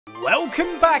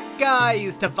Welcome back,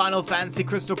 guys, to Final Fantasy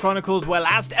Crystal Chronicles, where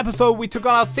last episode we took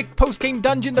on our 6th post-game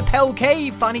dungeon, the Pell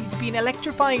Cave, finding it to be an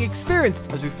electrifying experience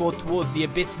as we fought towards the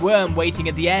Abyss Worm waiting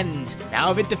at the end.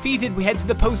 Now a bit defeated, we head to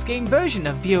the post-game version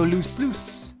of Veo Lu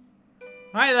Sluice.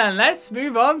 Right then, let's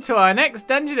move on to our next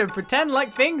dungeon and pretend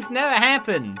like things never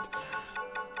happened.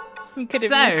 You could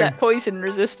have used that poison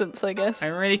resistance, I guess. I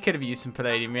really could have used some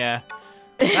palladium, yeah.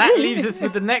 That leaves us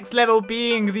with the next level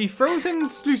being the Frozen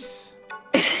Sluice.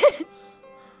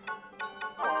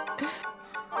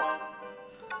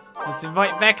 Let's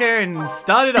invite Becca and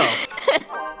start it off.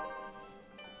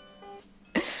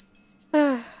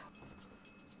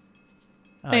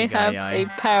 I have a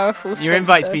powerful Your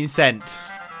invite's been sent.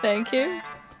 Thank you.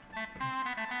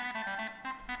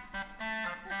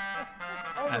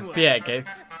 As Becca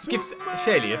gives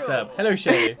Shaylee a sub. Hello,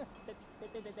 Shaylee.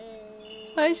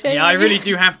 Hi, Shaylee. Yeah, I really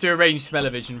do have to arrange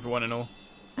smell-o-vision for one and all.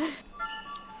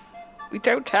 We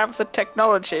don't have the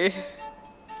technology.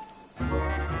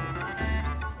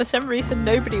 For some reason,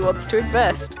 nobody wants to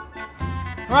invest.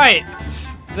 Right,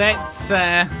 let's,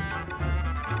 they're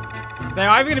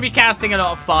either going to be casting a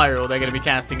lot of fire or they're going to be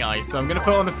casting ice, so I'm going to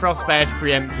put on the frost badge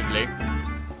preemptively.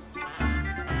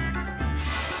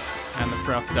 And the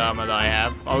frost armor that I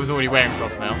have. I was already wearing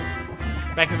frost mail.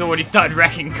 Becca's already started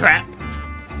wrecking crap.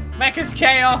 Becca's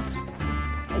chaos!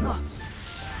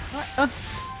 What?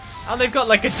 Oh, they've got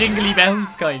like a jingly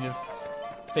bells kind of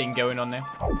thing going on there.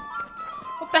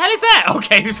 What the hell is that?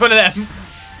 Okay, it's one of them.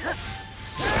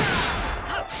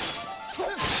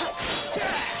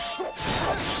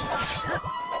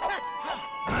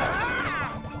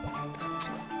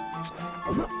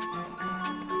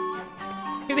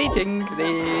 Jingly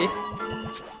jingly.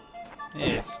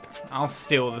 Yes, I'll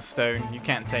steal the stone. You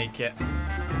can't take it.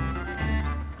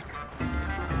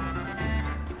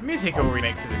 Musical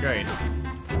remixes are great.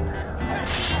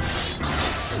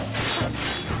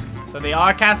 So they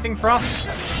are casting frost?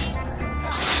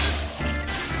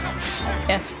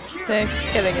 Yes, they're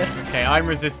killing us. Okay, I'm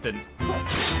resistant.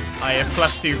 I have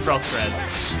 +2 frost res.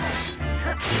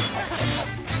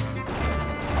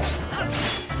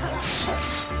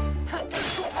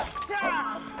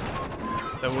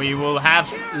 So we will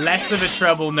have less of a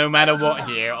trouble no matter what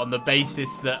here on the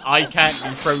basis that I can't be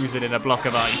frozen in a block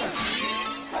of ice.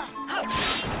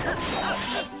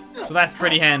 So that's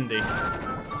pretty handy.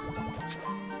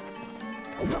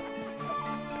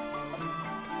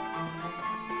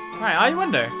 Right, I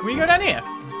wonder, can we go down here?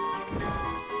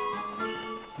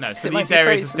 No, so these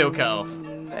areas are still cut off.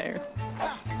 No.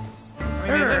 I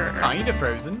mean, they're kind of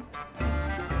frozen.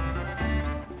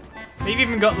 They've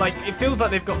even got, like, it feels like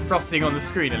they've got frosting on the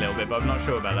screen a little bit, but I'm not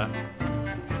sure about that.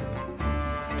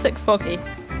 It's like foggy.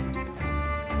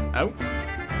 Oh.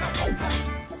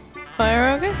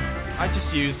 Fire ogre? I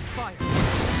just used... I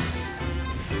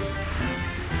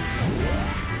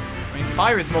mean,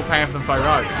 fire is more powerful than fire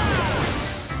ogre.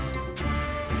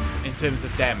 In terms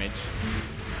of damage.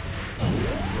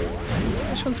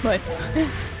 Which one's mine?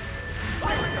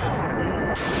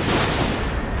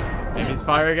 Maybe it's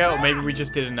fire ogre, or maybe we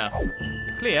just did enough.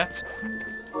 Clear.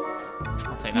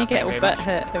 I'll take that. You get all butt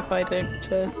hurt if I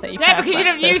don't let you. Yeah, because you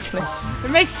don't use it.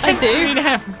 It makes sense to me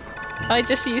now. I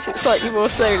just use it slightly more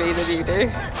slowly than you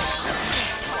do.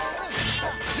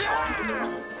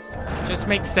 Just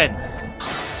makes sense.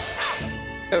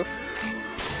 Oh.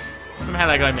 Somehow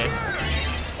that guy missed.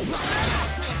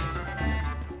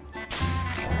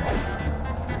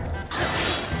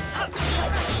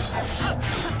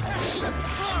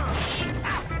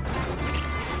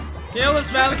 Kill the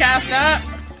spellcaster!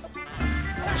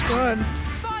 Which one?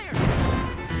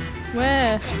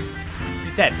 Where?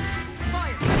 He's dead.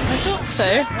 I thought so.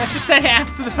 I just said it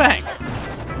after the fact.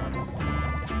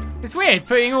 It's weird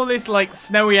putting all this like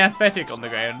snowy aesthetic on the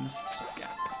ground.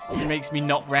 It makes me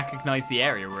not recognise the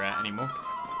area we're at anymore.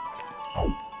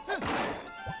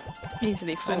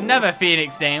 Easily full. Another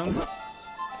phoenix down.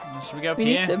 Should we go up We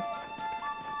here? need them.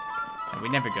 No, we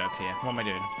never go up here. What am I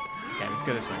doing? Okay, let's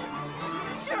go this way.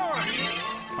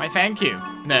 Why, thank you,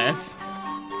 nurse.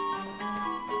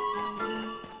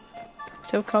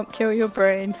 Still can't kill your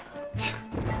brain.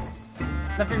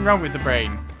 There's nothing wrong with the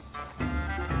brain.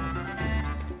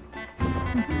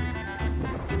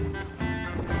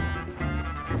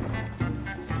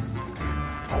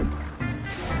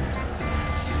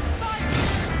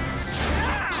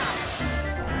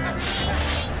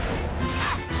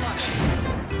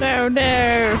 No,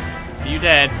 no. Are you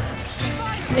dead?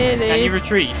 Nearly. Can you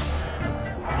retreat?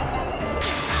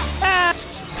 Ah.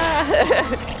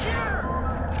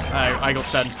 Oh, I got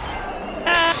stunned.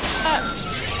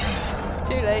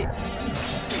 Too late.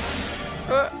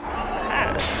 Oh.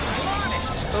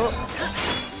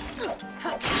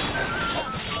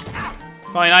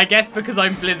 Fine, I guess because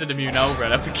I'm Blizzard immune, I'll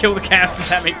run up and kill the casters.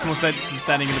 That makes more sense than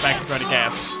standing in the back and trying to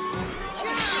cast.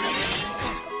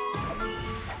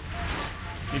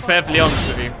 To be perfectly honest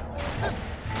with you.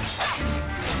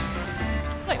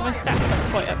 Like my stats aren't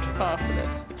quite up to par for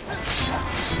this.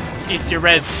 It's your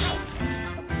res.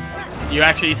 You're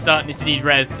actually starting to need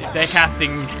res. If they're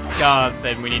casting scars,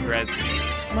 then we need res.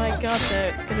 My god, no,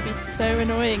 it's going to be so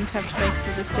annoying to have to make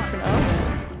all this different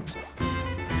armor.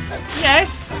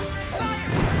 Yes!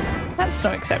 That's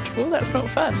not acceptable, that's not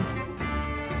fun.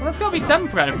 Well, there's got to be some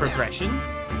kind of progression.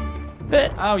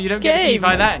 But oh, you don't get to keep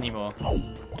that anymore.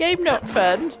 Game not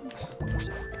fun.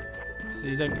 So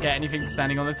you don't get anything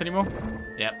standing on this anymore?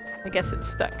 Yep. I guess it's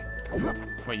stuck.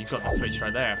 Well, you've got the switch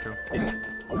right there after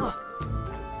all.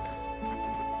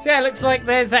 So yeah, it looks like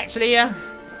there's actually a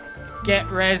get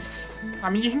res.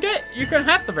 I mean, you can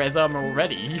have the res armor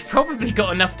already. You've probably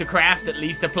got enough to craft at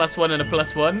least a +1 and a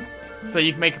 +1, so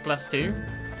you can make a +2.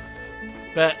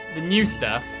 But the new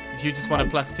stuff, if you just want a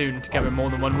 +2 to cover more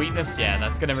than one weakness, yeah,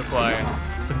 that's going to require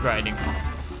some grinding.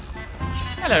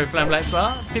 Hello, Flamblight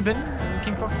Spa, Fibbin, and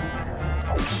King Foxy.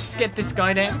 Let's get this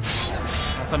guy down.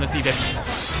 Not on the sea,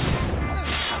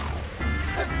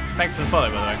 Thanks for the follow,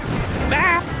 by the way.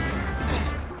 Ah!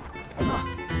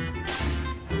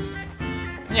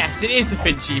 Yes, it is a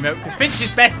Finch emote, because Finch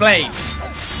is best blade.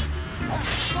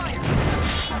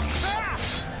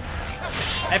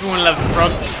 Everyone loves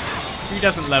Frunch. Who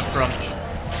doesn't love Frunch?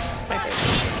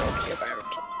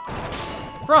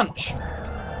 Frunch!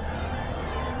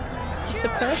 Is this a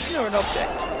person or an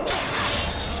object?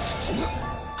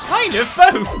 Kind of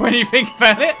both, when you think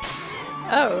about it.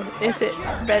 Oh, is it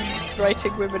men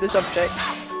writing women as objects?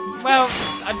 Well,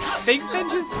 I think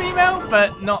Finch is female,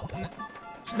 but not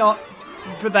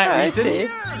for that reason. I see.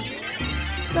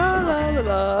 La la la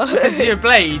la. Because you're a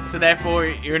blade, so therefore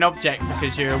you're an object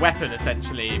because you're a weapon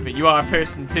essentially, but you are a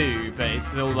person too, but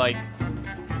it's all like...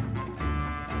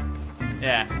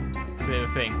 yeah, it's a bit of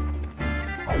a thing.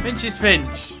 Finch is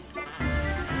Finch.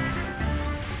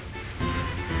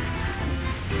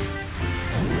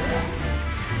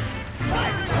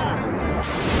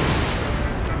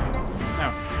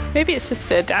 No. Maybe it's just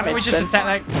a damage. We just attack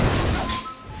like...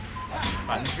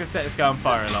 Right, I'm just gonna set this guy on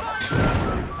fire a lot.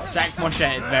 Jack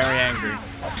Monchette is very angry.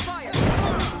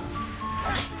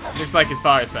 Looks like his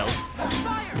fire spells.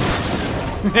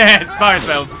 Yeah, it's fire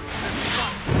spells.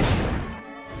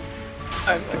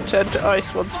 I'm turned to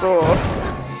ice once more.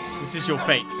 This is your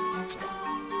fate.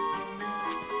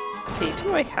 Let's see,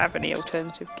 do I have any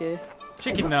alternative gear?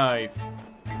 Chicken knife.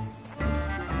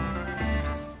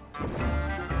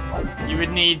 You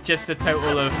would need just a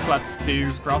total of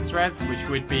 +2 frost res, which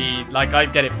would be like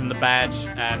I'd get it from the badge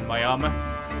and my armor.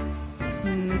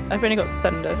 I've only got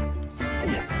thunder.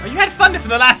 Oh, you had thunder for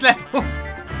the last level.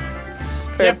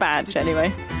 For a badge,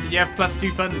 anyway. Did you have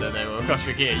 +2 thunder though across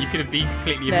your gear? You could have been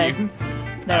completely immune.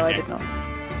 No, okay. I did not.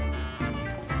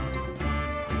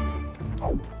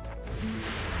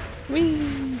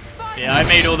 Whee! Yeah, I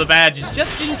made all the badges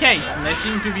just in case, and they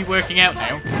seem to be working out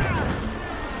now.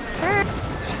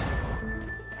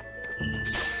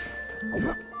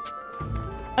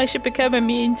 I should become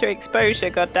immune to exposure,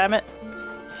 goddammit.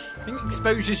 I think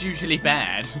exposure's usually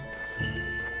bad.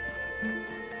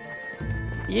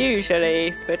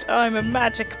 Usually, but I'm a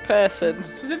magic person.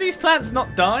 So do these plants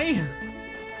not die?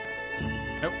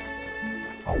 Nope.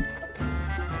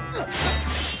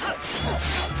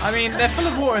 I mean, they're full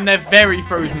of water and they're very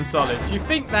frozen solid. Do you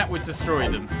think that would destroy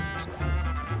them?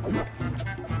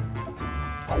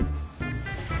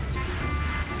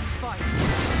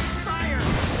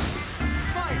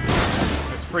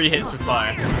 Just 3 hits with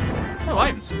fire. Oh,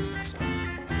 items.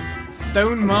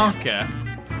 Stone marker.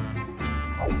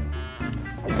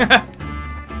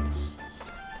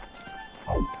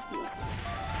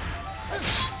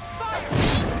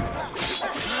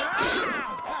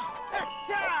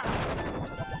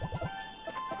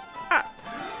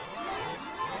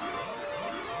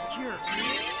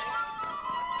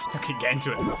 I can get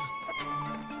into it.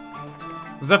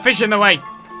 There's a fish in the way.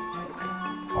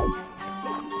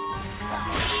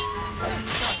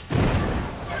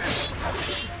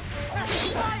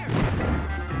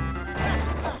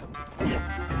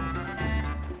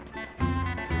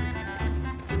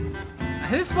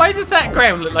 Why does that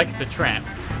ground look like it's a trap?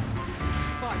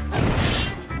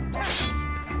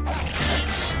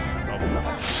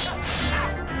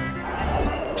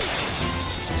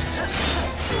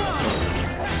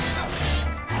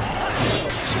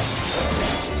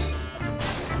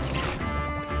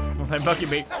 Oh, they're bugging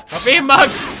me. I'm being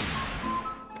mugged!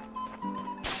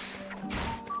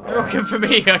 They're looking for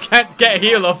me. I can't get a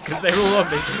heal off because they're all on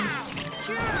me.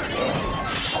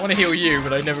 want to heal you,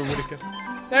 but I never would have.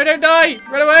 No, don't die!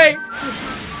 Run away!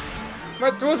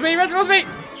 Run towards me! Run towards me!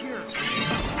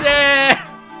 Yeah!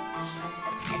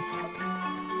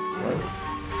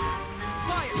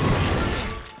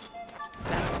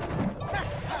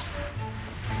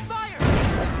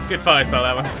 It's a good fire spell,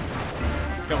 that one.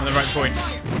 Got on the right point.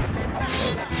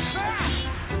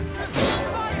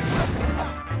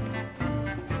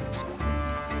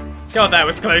 God, that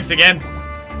was close again.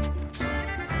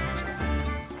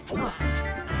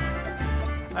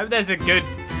 I hope there's a good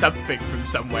something from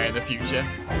somewhere in the future.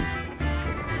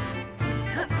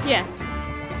 Yes.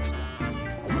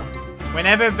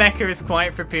 Whenever Becca is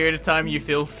quiet for a period of time, you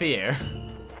feel fear.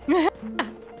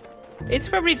 It's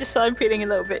probably just I'm feeling a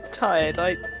little bit tired.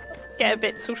 I get a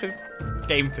bit sort of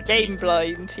Game fatigue. game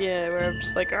blind, yeah, where I'm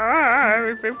just like, ah,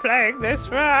 we've been playing this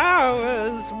for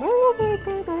hours.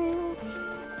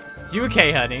 You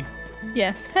okay, honey?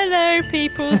 Yes. Hello,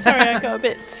 people. Sorry, I got a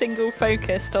bit single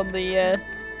focused on the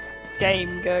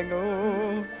game going,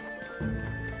 oh.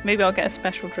 Maybe I'll get a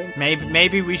special drink.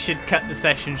 Maybe we should cut the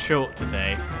session short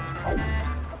today.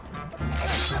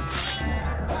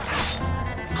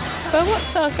 But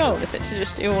what's our goal? Is it to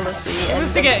just do all of the It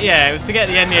was to get the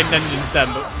end dungeons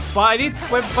done, but by the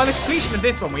completion of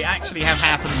this one, we actually have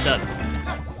half of them done.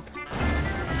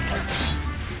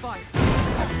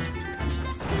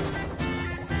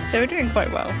 So we're doing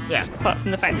quite well. Yeah. Apart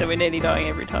from the fact that we're nearly dying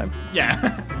every time. Yeah.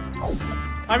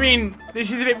 I mean, this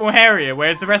is a bit more hairier,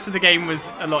 whereas the rest of the game was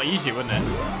a lot easier, wasn't it?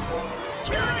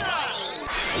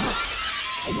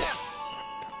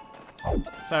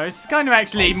 So it's kind of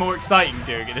actually more exciting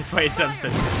doing it this way in some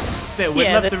sense. Still, we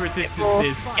love the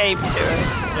resistances. Game to it.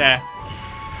 Yeah.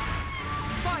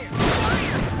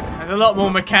 There's a lot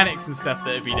more mechanics and stuff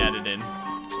that have been added in.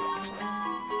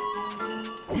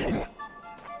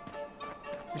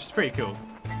 Which is pretty cool.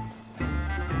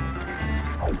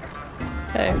 Oh.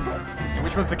 Yeah,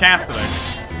 which one's the caster though?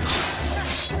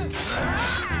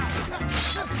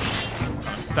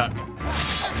 I'm stuck.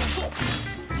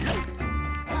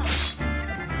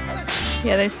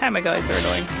 Yeah, those hammer guys are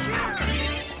annoying.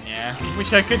 Yeah,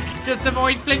 wish I could just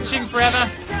avoid flinching forever.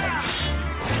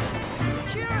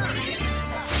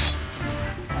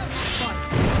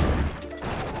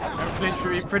 No flinch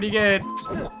would be pretty good.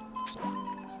 There's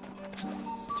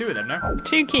two of them now.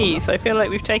 2 keys. I feel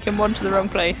like we've taken one to the wrong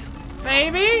place.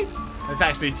 Maybe? There's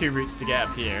actually 2 routes to get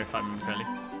up here, if I remember correctly. Do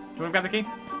you want to grab the key?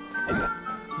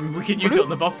 We could use it on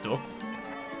the boss door.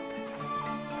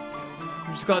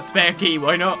 We've just got a spare key,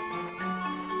 why not?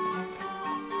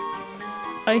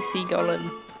 Icy Golem.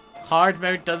 Hard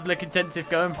mode does look intensive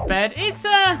going for bed. It's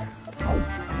I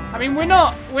mean we're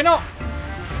not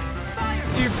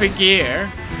super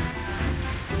gear.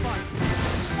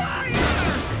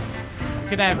 We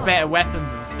could have better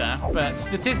weapons and stuff, but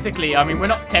statistically, I mean we're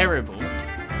not terrible.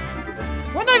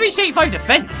 Why don't we 85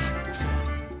 defense?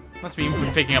 Must be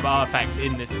from picking up artifacts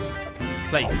in this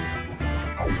place.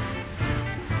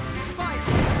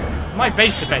 My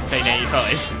base defense ain't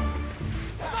 85.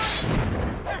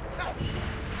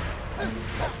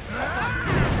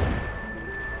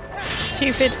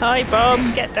 Stupid high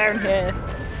bomb, get down here.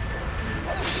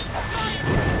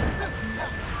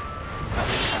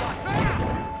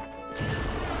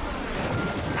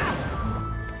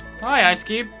 Hi, Ice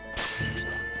Cube.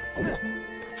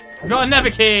 We've got another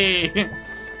key.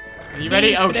 Are you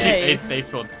ready? Oh shit, they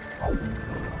spawned.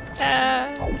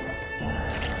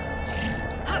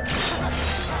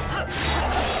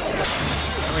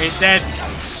 Oh, he's dead.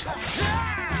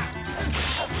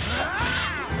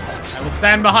 I will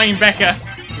stand behind Becca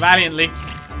valiantly.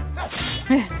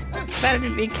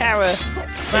 Valiantly cower.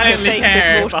 Valiantly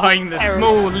cower behind the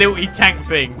small lilty tank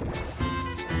thing.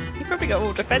 You've probably got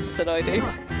more defense than I do.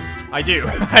 I do.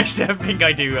 I still think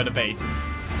I do on a base.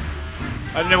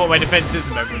 I don't know what my defense is at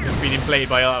the moment. It's been inflated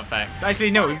by artifacts.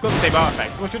 Actually, no, we've got the same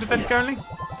artifacts. What's your defense currently?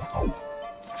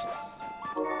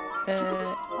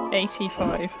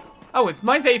 85. Oh,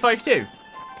 mine's 85 too.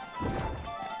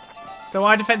 So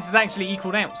our defense is actually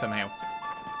equaled out somehow.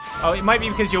 Oh, it might be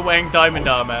because you're wearing diamond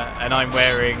armor and I'm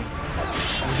wearing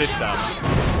resist armor.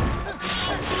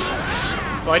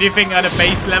 So I do think at a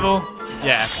base level,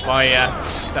 yeah, my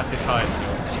stuff is higher than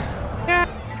yours. Yeah.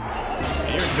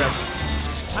 You're in trouble.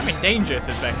 I'm in danger,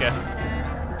 says Becca.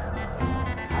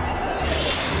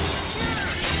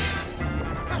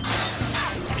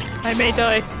 I may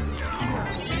die.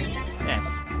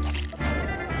 Yes.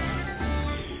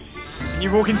 Can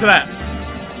you walk into that?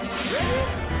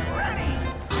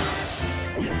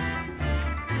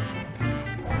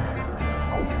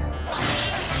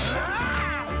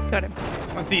 Got him.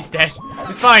 Once he's dead.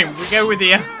 It's fine, we go with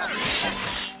the...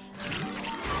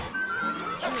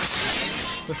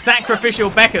 The sacrificial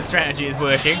Becca strategy is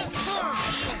working.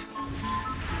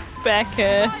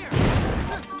 Becca.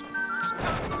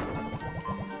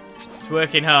 It's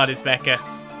working hard, is Becca.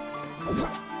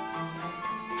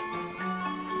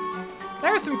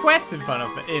 There are some quests in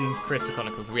Crystal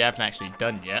Chronicles that we haven't actually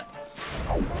done yet.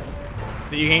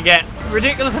 That you can get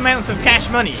ridiculous amounts of cash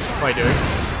money by doing.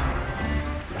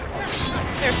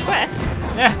 Their quest?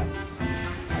 Yeah.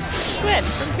 When?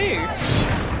 From who?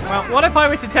 Well, what if I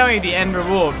were to tell you the end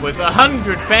reward was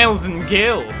 100,000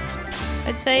 gil?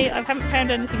 I'd say I haven't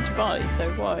found anything to buy, so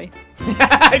why?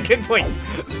 Good point.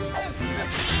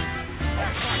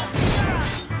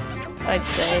 I'd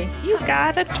say, you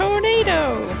got a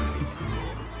tornado!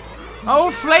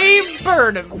 Oh, flame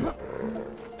burn him!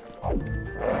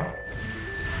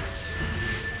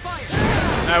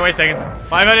 Oh, wait a second.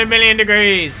 500 million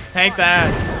degrees. Take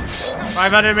that.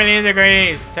 500 million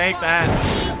degrees. Take that.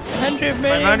 100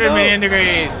 million 500 million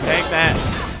degrees. Take that.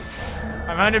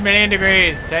 500 million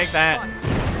degrees. Take that.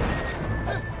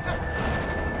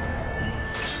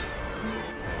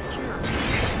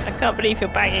 I can't believe you're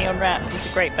banging on Rat. He's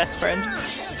a great best friend.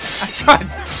 I tried.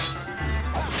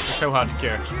 It's so hard to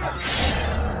cure.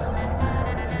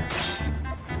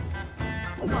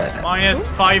 Minus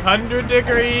 500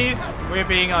 degrees. We're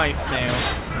being iced now.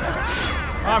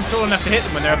 Oh, I'm tall enough to hit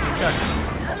them when they're up in the sky.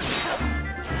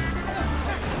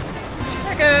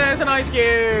 Becca, it's an ice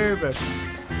cube.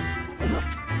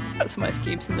 Got some ice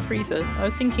cubes in the freezer. I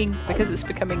was thinking, because it's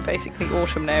becoming basically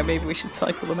autumn now, maybe we should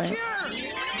cycle them out.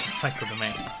 Cycle them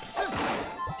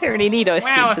out. Don't really need ice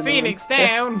Wow, cubes a in the phoenix winter.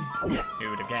 down. Who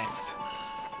would have guessed?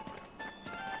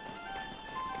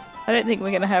 I don't think we're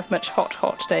going to have much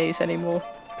hot days anymore.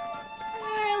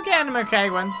 We're getting them okay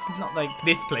ones. Not like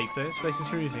this place though. This place is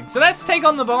freezing. So let's take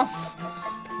on the boss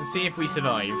and see if we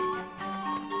survive.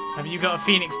 Have you got a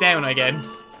phoenix down again?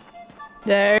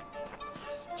 No.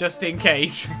 Just in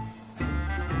case.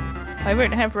 I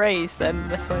won't have rays then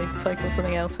unless I cycle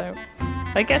something else out.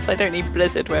 I guess I don't need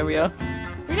blizzard where we are.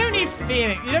 We don't need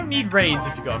phoenix. You don't need rays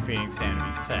if you got a phoenix down. To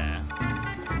be fair,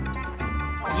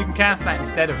 because you can cast that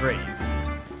instead of rays.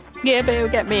 Yeah, but it'll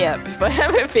get me up if I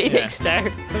have a phoenix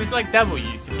down. So it's like double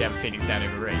use if you have a phoenix down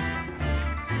over rays.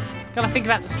 Gotta think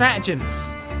about the stratagems.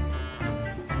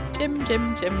 Jim.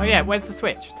 Oh yeah, where's the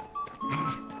switch?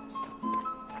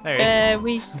 There it is.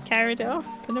 We carried it off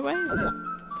in a way.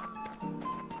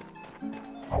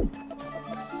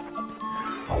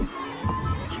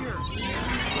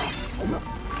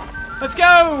 Let's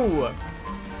go!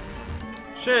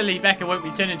 Surely Becca won't be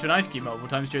turned into an ice cube multiple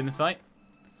times during this fight.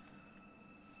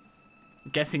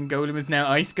 I'm guessing Golem is now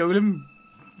Ice Golem.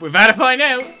 We're about to find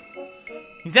out.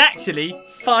 He's actually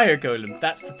Fire Golem.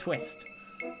 That's the twist.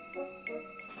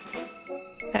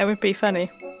 That would be funny.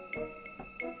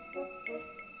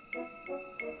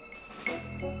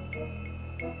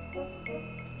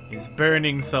 His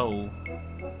burning soul.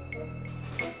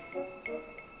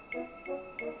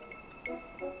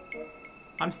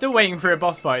 I'm still waiting for a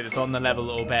boss fight that's on the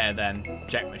level or better than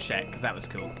Jack Machette, because that was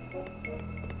cool.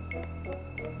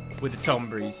 With the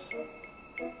Tombreys.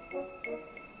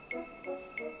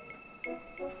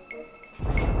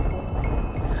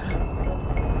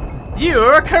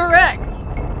 You're correct!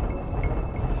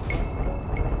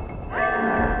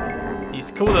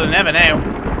 He's cooler than ever now.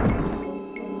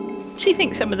 Do you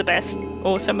think some of the best,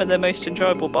 or some of the most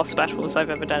enjoyable boss battles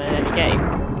I've ever done in any game?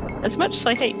 As much as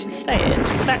I hate to say it,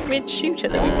 but that weird shooter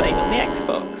that we played on the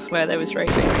Xbox, where there was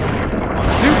raiding.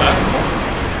 Zuma?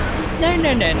 No.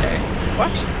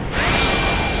 What?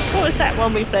 What was that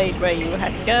one we played where you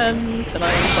had guns, and I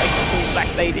was like a cool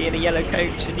black lady in a yellow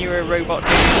coat, and you were a robot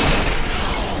dude?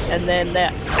 And then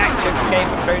that actor from Game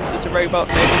of Thrones was a robot,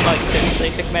 nobody liked him, so they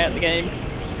took him out of the game.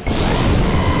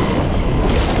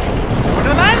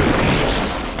 Borderlands?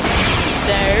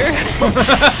 No.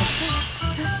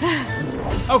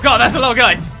 Oh god, that's a lot of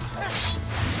guys!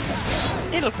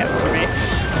 It'll come to me.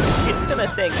 It's still a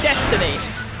thing. Destiny!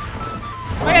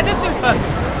 Oh yeah, Destiny was fun.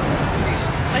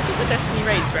 I think the Destiny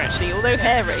raids were actually, although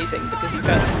hair-raising, because you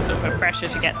felt sort of a pressure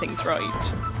to get things right.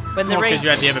 When the raids... Because you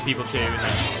had the other people too.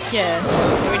 Yeah.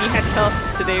 When you had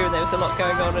tasks to do and there was a lot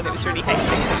going on and it was really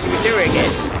hectic but you were doing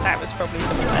it, that was probably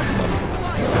some of the best bosses.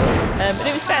 But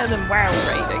it was better than WoW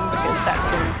raiding, because that's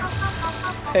all...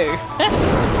 Who?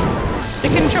 The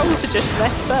controls are just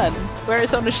less fun,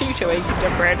 whereas on a shooter where you can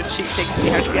jump around and shoot things and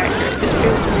you have to be accurate, it just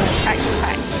feels more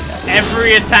action-packed.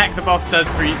 Every attack the boss does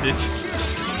freezes.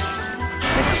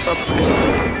 This is problematic.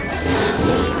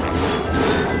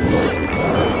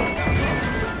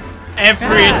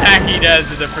 Every attack he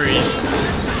does is a freeze.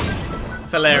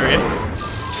 It's hilarious.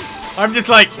 I'm just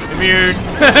like, immune,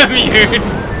 immune.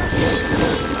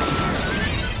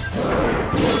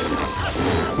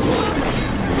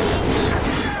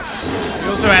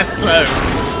 as slow.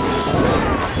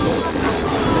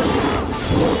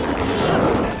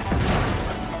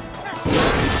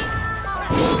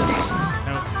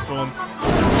 Spawns.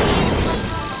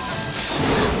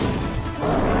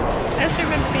 I also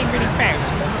remember being really proud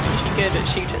because I'm not usually good at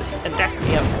shooters, and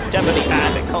definitely I'm doubly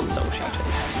bad at console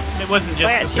shooters. It wasn't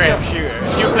just a straight up shooter.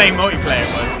 If you're playing multiplayer, it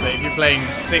was, but if you're playing,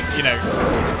 you know,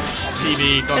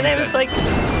 TV content. And there was like a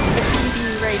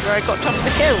TV raid where I got top of the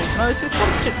kills, and I was with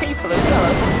bunch of people as well. I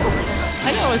was like, oh.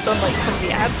 I know I was on like some of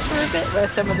the ads for a bit where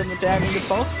some of them were downing the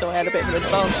boss, so I had a bit of an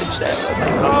advantage there. I was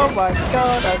like, oh my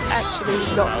god, I'm actually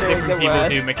not doing the worst. Different people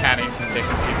do mechanics and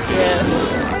different people do.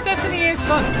 Yeah. Oh, Destiny is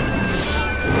fun.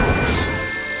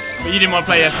 But you didn't want to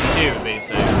play Destiny 2 with me,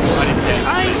 so I didn't care.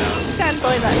 I stand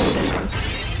by that decision.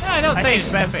 No, I'm not saying it's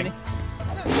perfect.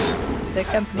 The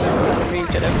company kind of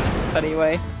moved in a funny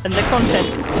way. And the content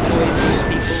always leaves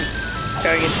people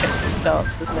going in fits and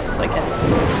starts, doesn't it? It's like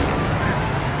anything.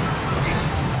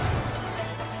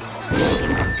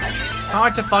 It's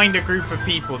hard to find a group of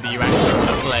people that you actually want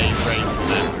to play Raids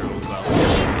with after all as well.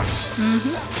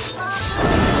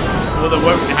 Or that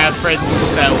won't have friends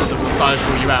themselves that will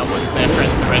cycle you out once their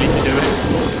friends are ready to do it.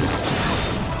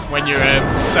 When you're a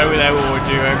solo or a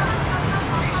duo.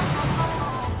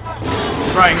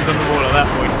 The writing's on the wall at that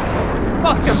point.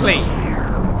 Boss complete!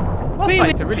 Boss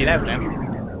fights are really loud now.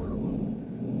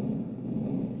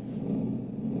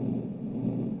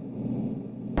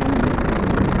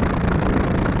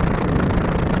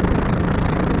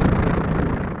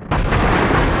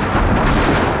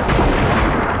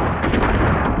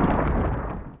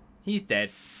 He's dead.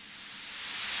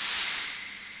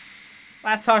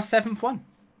 That's our 7th one.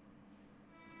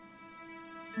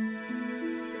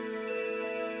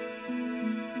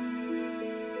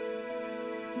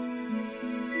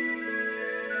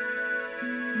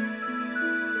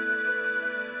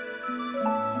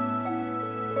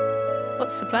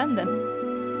 What's the plan then?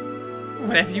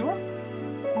 Whatever you want.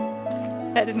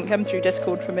 That didn't come through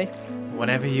Discord for me.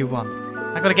 Whatever you want.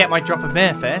 I gotta get my drop of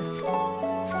Myrrh first.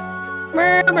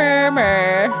 Myrrh, myrrh,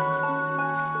 myrrh.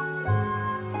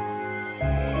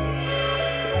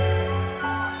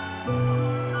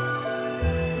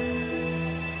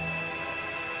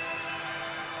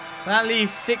 So that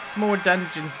leaves 6 more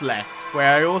dungeons left,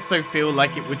 where I also feel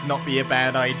like it would not be a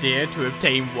bad idea to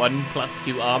obtain 1 +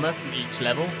 2 armor from each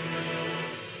level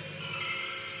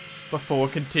before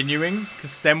continuing,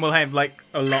 because then we'll have like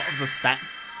a lot of the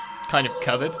stats kind of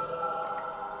covered.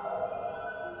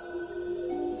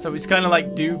 So it's kind of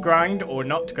like do grind or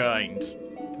not grind.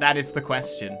 That is the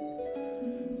question.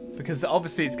 Because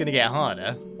obviously it's going to get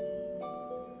harder.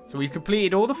 So we've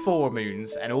completed all the 4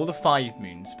 moons and all the 5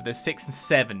 moons, but there's 6 and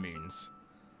 7 moons.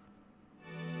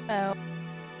 Oh.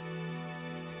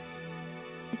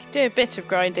 I could do a bit of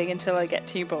grinding until I get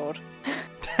too bored.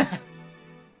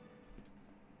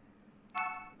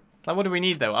 Like, what do we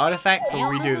need though? Artifacts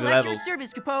or redo the levels?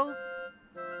 Service, Capo.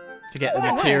 To get the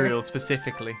materials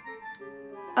specifically.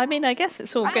 I mean, I guess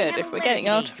it's all good. If we're getting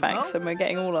artifacts, then we're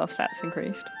getting all our stats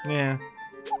increased. Yeah.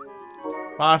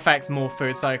 Artifacts more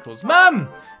third cycles. Mum!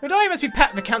 Your diary must be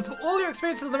packed to cancel all your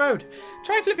experiences on the road.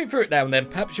 Try flipping through it now and then.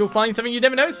 Perhaps you'll find something you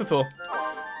never noticed before.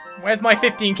 Where's my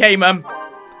 15k, Mum?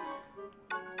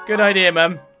 Good idea,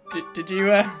 Mum. Did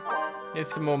you, Here's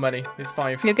some more money. It's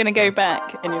 5. You're gonna go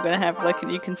back and you're gonna have like a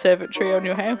new conservatory on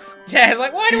your house. Yeah, it's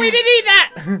like, why do we need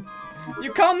that?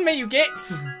 You conned me, you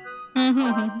gits.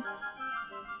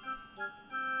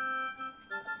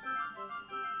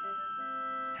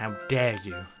 How dare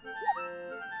you?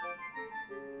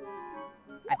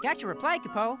 I've got your reply,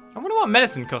 Capo. I wonder what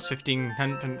medicine costs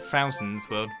 15,000 in this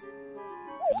world.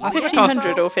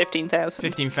 1,500 or 15,000?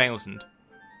 15,000.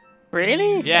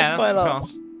 Really? Yeah, that's quite a lot.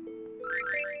 Cost.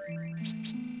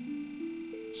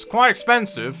 It's quite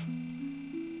expensive.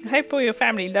 I hope all your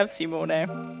family loves you more now.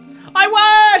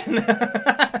 I won!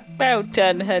 Well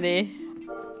done, honey.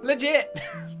 Legit.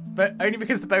 But only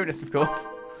because the bonus, of course.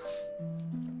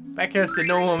 Becca's the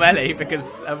normal melee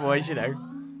because otherwise, you know.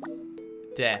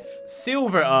 Death.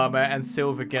 Silver armor and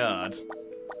silver guard.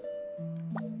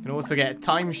 You can also get a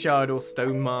time shard or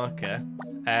stone marker.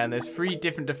 And there's 3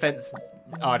 different defense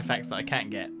artifacts that I can't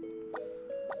get.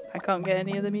 I can't get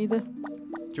any of them either.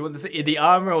 Do you want the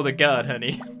armor or the guard,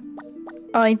 honey?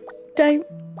 I don't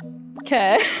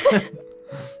care.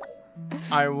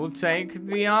 I will take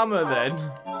the armor then.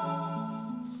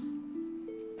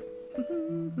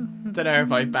 Don't know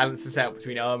if I balance this out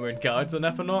between armor and guards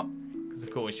enough or not. Because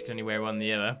of course you can only wear one or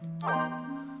the other.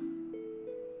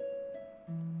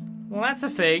 Well, that's a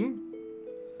thing.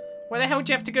 Where the hell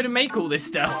do you have to go to make all this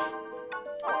stuff?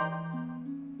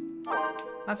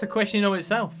 That's a question in of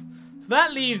itself. So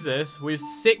that leaves us with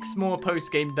 6 more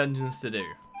post-game dungeons to do.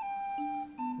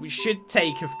 Which should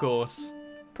take, of course,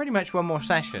 pretty much one more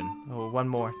session. Or one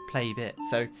more play bit.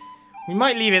 So, we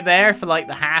might leave it there for like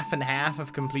the half and half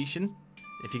of completion.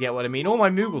 If you get what I mean. All my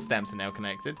Moogle stamps are now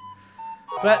connected.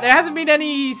 But there hasn't been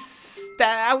any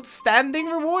outstanding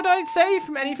reward, I'd say,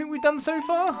 from anything we've done so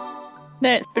far.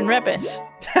 No, it's been rubbish.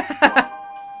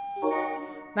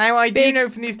 Now, I do know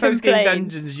from these post-game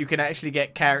complaint. dungeons you can actually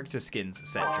get character skins,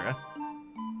 etc.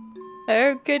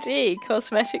 Oh, goody.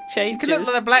 Cosmetic You changes. can look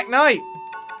like a Black Knight.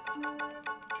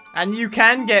 And you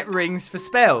can get rings for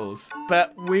spells,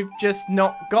 but we've just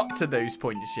not got to those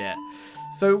points yet.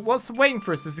 So what's waiting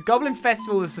for us is the Goblin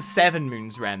Festival is the 7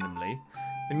 moons randomly.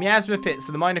 The Miasma Pit,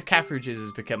 so the Mine of Cathrages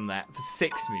has become that for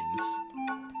 6 moons.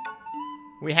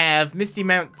 We have Misty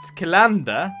Mount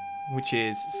Kilanda, which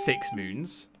is 6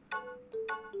 moons.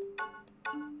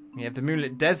 We have the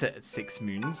Moonlit Desert at 6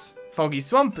 moons. Foggy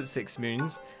Swamp at 6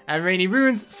 moons. And Rainy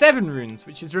Ruins at 7 moons,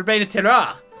 which is Rebena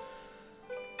Terra.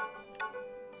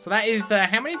 So that is,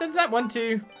 how many dungeons is that? 1,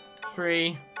 2,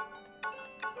 3,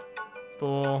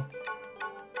 4.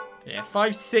 Yeah,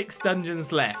 5, 6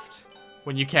 dungeons left.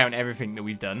 When you count everything that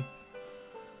we've done.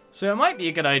 So it might be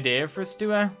a good idea for us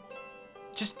to,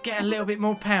 just get a little bit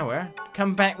more power.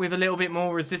 Come back with a little bit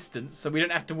more resistance. So we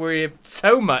don't have to worry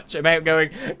so much about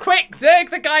going, quick, Zerg,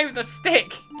 the guy with the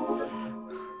stick.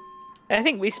 I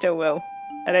think we still will.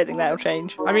 I don't think that'll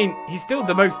change. I mean, he's still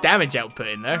the most damage output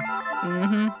in there.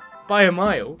 Mm-hmm. By a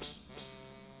mile.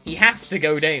 He has to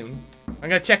go down. I'm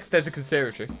going to check if there's a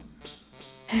conservatory.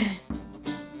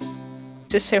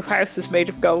 Just so house is made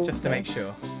of gold. Just to make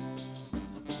sure.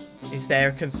 Is there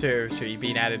a conservatory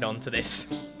being added onto this?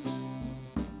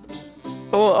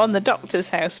 Or on the doctor's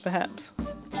house, perhaps.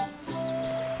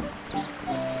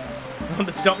 On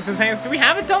the doctor's house? Do we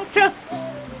have a doctor?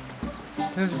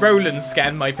 Does Roland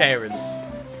scan my parents?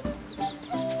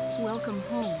 Welcome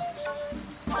home.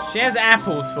 She has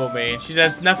apples for me, and she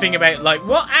does nothing about, like,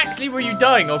 what actually were you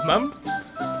dying of, Mum?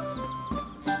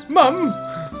 Mum?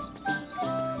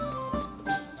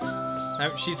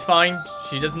 No, she's fine.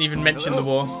 She doesn't even mention the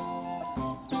war.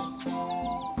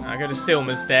 I go to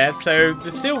Silma's there. So,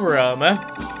 the silver armor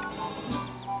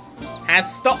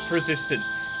has stop resistance.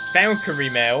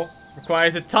 Valkyrie mail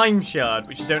requires a time shard,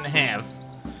 which you don't have.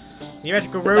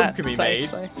 Theoretical robe can be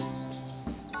made.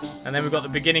 And then we've got the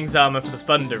beginnings armor for the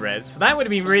Thunder Res. So that would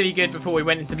have been really good before we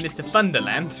went into Mr.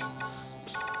 Thunderland.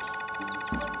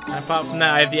 And apart from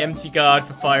that, I have the Empty Guard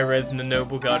for Fire Res and the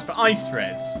Noble Guard for Ice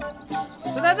Res.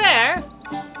 So they're there.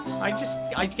 I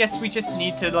guess we just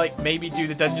need to, like, maybe do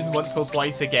the dungeon once or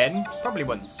twice again. Probably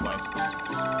once or twice.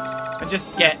 And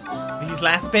just get these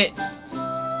last bits.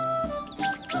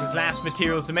 These last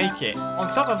materials to make it.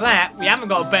 On top of that, we haven't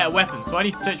got a better weapon, so I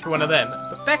need to search for one of them.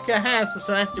 But Becca has the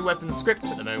Celestial Weapon script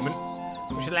at the moment,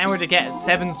 which will allow her to get a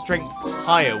 7 strength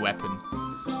higher weapon.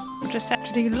 We'll just have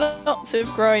to do lots of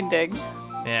grinding.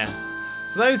 Yeah.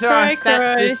 So those are our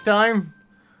stats this time.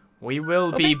 We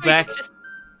will be back. We should just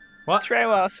What?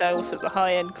 throw ourselves at the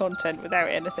high-end content without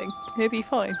anything. It'll be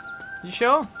fine. You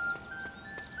sure?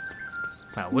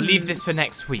 Well, we'll leave this for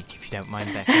next week, if you don't mind,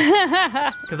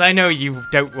 Becca. Because I know you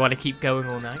don't want to keep going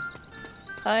all night.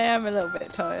 I am a little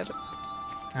bit tired.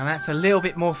 And that's a little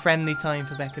bit more friendly time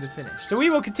for Becca to finish. So we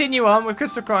will continue on with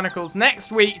Crystal Chronicles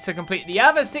next week to complete the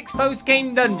other 6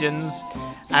 post-game dungeons.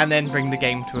 And then bring the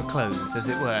game to a close, as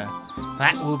it were.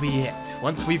 That will be it,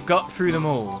 once we've got through them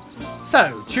all.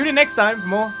 So, tune in next time for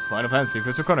more Final Fantasy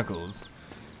Crystal Chronicles.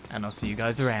 And I'll see you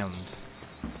guys around.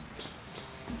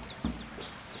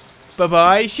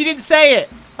 Bye-bye. She didn't say it!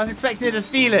 I was expecting her to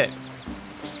steal it.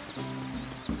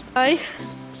 Bye.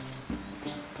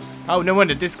 Oh, no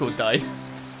wonder Discord died.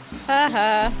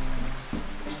 Haha.